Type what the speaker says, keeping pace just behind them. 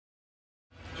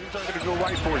Things aren't going to go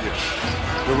right for you.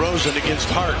 DeRozan against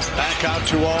Hart. Back out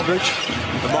to Aldridge.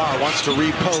 DeMar wants to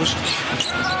repost.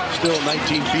 Still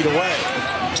 19 feet away.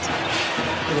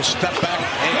 Little step back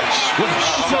and swish.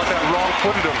 How about that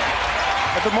wrong-footed him?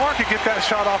 If DeMar could get that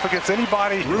shot off against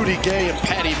anybody. Rudy Gay and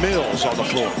Patty Mills on the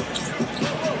floor.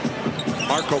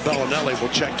 Marco Bellinelli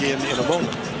will check in a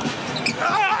moment.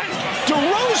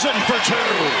 DeRozan for two.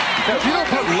 If you don't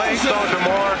put length on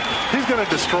DeMar, he's going to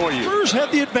destroy you. Spurs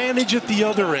had the advantage at the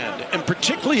other end, and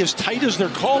particularly as tight as they're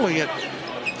calling it,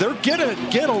 they're going to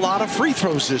get a lot of free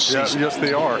throws this season. Yes,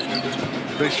 they are.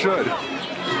 They should.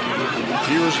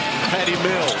 Here's Patty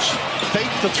Mills.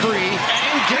 Fake the three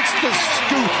and gets the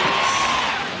scoop.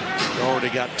 Already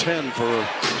got 10 for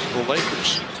the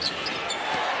Lakers.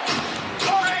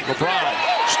 LeBron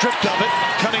stripped of it.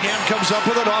 Cunningham comes up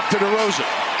with it off to DeRozan.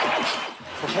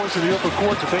 For points in the open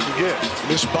court that they can get.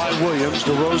 Missed by Williams.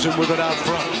 DeRozan with it out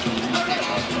front.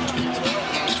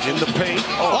 In the paint.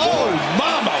 Oh,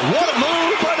 mama! What a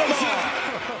move by DeMar!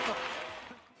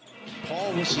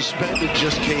 Paul was suspended,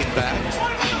 just came back.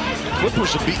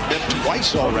 Clippers have beaten them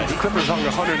twice already. The Clippers hung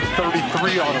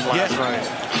 133 on them last night.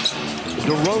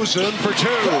 DeRozan for two.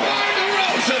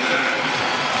 DeRozan!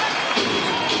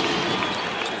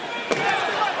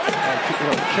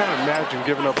 I can't imagine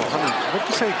giving up 100. What did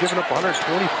you say? Giving up 124?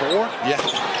 Yeah.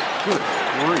 Good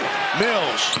grief.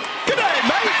 Mills. Good day,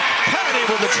 mate. Patty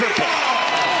with the triple.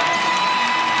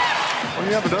 When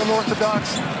you have an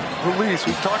unorthodox release,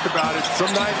 we've talked about it. Some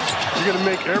nights you're going to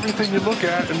make everything you look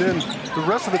at, and then the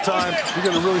rest of the time you're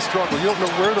going to really struggle. You don't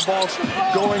know where the ball's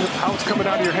going, how it's coming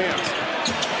out of your hands.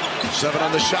 7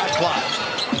 on the shot clock.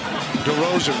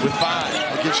 DeRozan with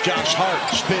 5 against Josh Hart.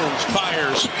 Spins,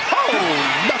 fires. Oh,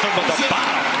 nothing but the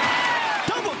bottom.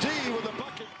 Double D with a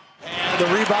bucket. And the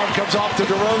rebound comes off to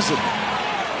DeRozan.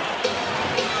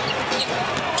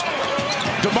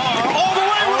 DeMar all the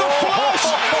way with a flush.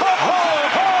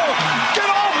 Get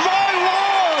off my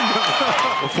lawn.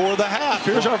 Before the half,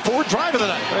 here's our fourth drive of the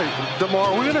night. Hey,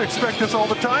 DeMar, we're going to expect this all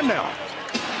the time now.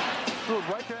 Throw it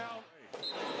right down.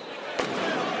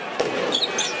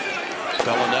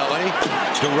 Bellinelli,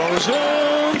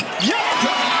 DeRozan,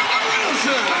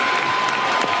 DeRozan!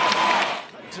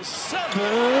 To 7,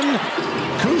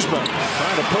 Kuzma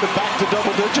trying to put it back to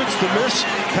double digits, the miss,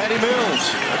 Patty Mills.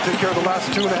 Take care of the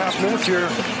last 2.5 minutes here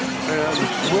and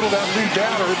whittle that lead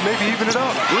down or maybe even it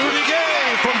up. Rudy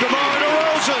Gay from DeMar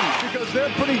DeRozan. Because they're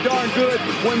pretty darn good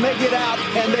when they get out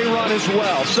and they run as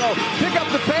well. So pick up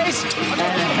the pace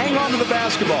and hang on to the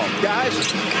basketball, guys.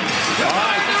 All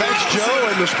right, thanks, Joe.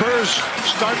 And the Spurs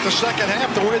start the second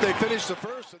half the way they finished the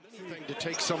first. And anything to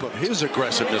take some of his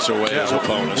aggressiveness away as a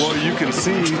bonus. Well, you can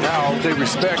see how they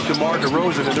respect DeMar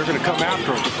DeRozan, and they're going to come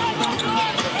after him.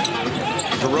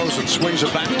 DeRozan swings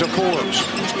it back to Forbes.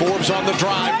 Forbes on the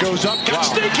drive, goes up, got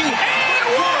sneaky, and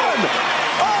one!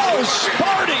 Oh,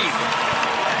 Sparty!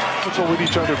 With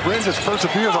each other. Brandis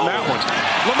perseveres on that one.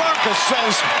 LaMarcus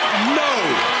says no.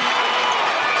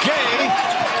 Gay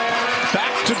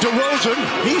back to DeRozan.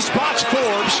 He spots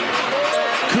Forbes.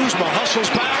 Kuzma hustles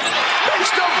back.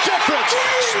 Makes no difference.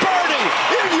 Sparty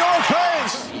in your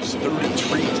face. He's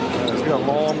 33. He's got a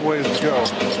long ways to go.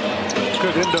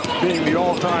 Could end up being the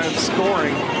all-time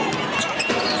scoring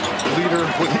leader.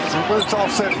 When it's all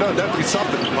said and done, that'd be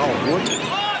something. Oh, would it?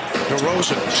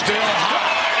 DeRozan still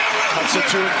hot. Cuts it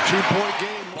to a 2-point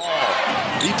game.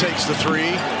 He takes the 3.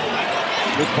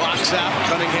 Good box out.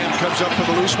 Cunningham comes up for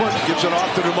the loose one. Gives it off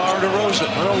to DeMar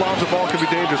DeRozan. I know lobs the ball can be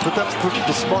dangerous, but that's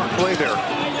the smart play there.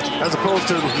 As opposed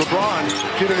to LeBron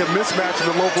getting a mismatch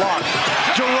in the low block.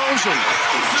 DeRozan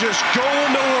just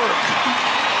going to work.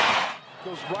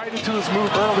 Goes right into his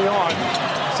move early on.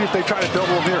 See if they try to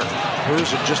double him here.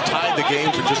 DeRozan just tied the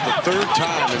game for just the 3rd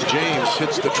time, and James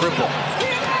hits the triple.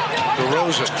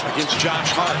 DeRozan against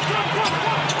Josh Hart.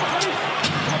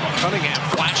 Cunningham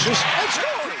flashes and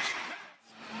scores.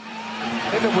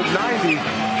 Ended with 90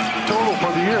 total for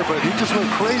the year, but he just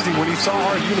went crazy when he saw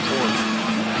our uniforms.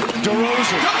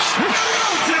 DeRozan.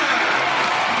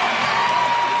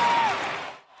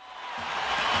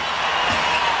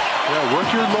 Yeah, work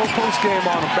your low post game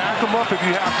on him. Back him up if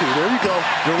you have to. There you go.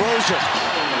 DeRozan.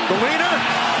 The leader?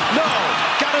 No.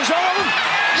 Got his own?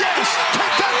 Yes.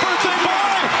 Take that birthday boy.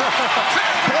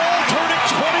 Ball turning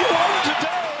 21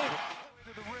 today.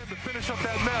 To the rim to finish up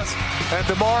that mess. And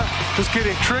DeMar just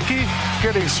getting tricky,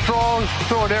 getting strong,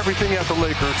 throwing everything at the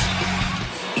Lakers.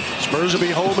 Spurs will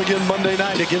be home again Monday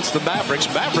night against the Mavericks.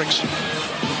 Mavericks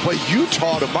play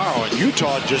Utah tomorrow, and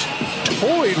Utah just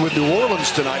toyed with New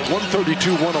Orleans tonight,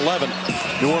 132-111.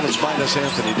 New Orleans minus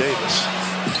Anthony Davis.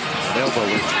 An elbow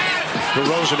injury.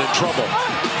 DeRozan in trouble.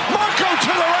 Marco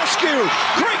to the rescue.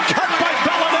 Great cut by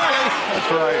Bellinelli.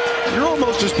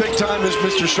 time is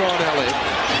Mr. Sean Elliott.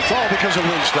 It's all because of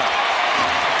Winston.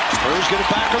 Spurs get it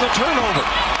back on the turnover.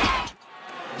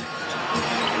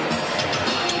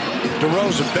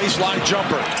 DeRozan, baseline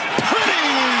jumper. Pretty!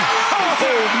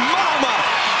 Oh, mama!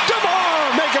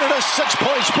 DeMar making it a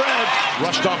 6-point spread.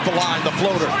 Rushed off the line, the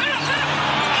floater.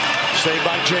 Saved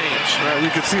by James. You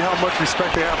can see how much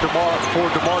respect they have for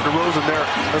DeMar DeRozan there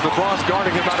as LeBron's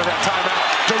guarding him out of that timeout.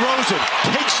 DeRozan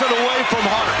takes it away from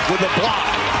Hart with a block.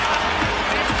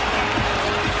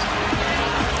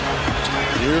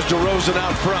 Here's DeRozan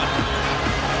out front.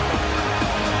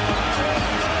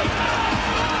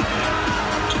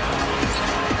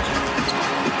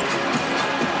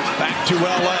 Back to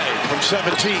LA from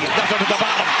 17. Nothing to the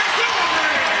bottom.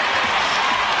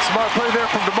 Smart play there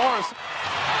from DeMar.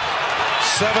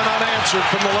 7 unanswered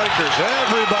from the Lakers.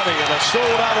 Everybody in a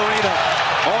sold-out arena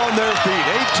on their feet.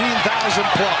 18,000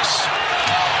 plus.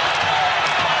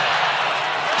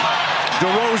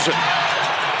 DeRozan,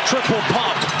 triple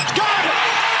pump. Got it!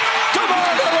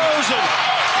 DeMar DeRozan!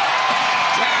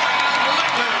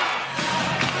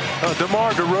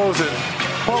 DeMar DeRozan,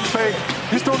 pump fake.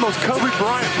 He's throwing those Kobe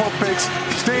Bryant pump fakes,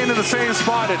 staying in the same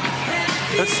spot.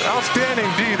 It's outstanding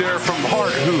D there from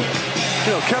Hart, who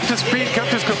kept his feet,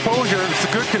 kept his composure. It's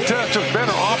a good contest, just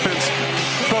better offense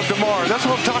from DeMar. That's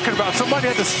what I'm talking about. Somebody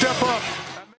had to step up.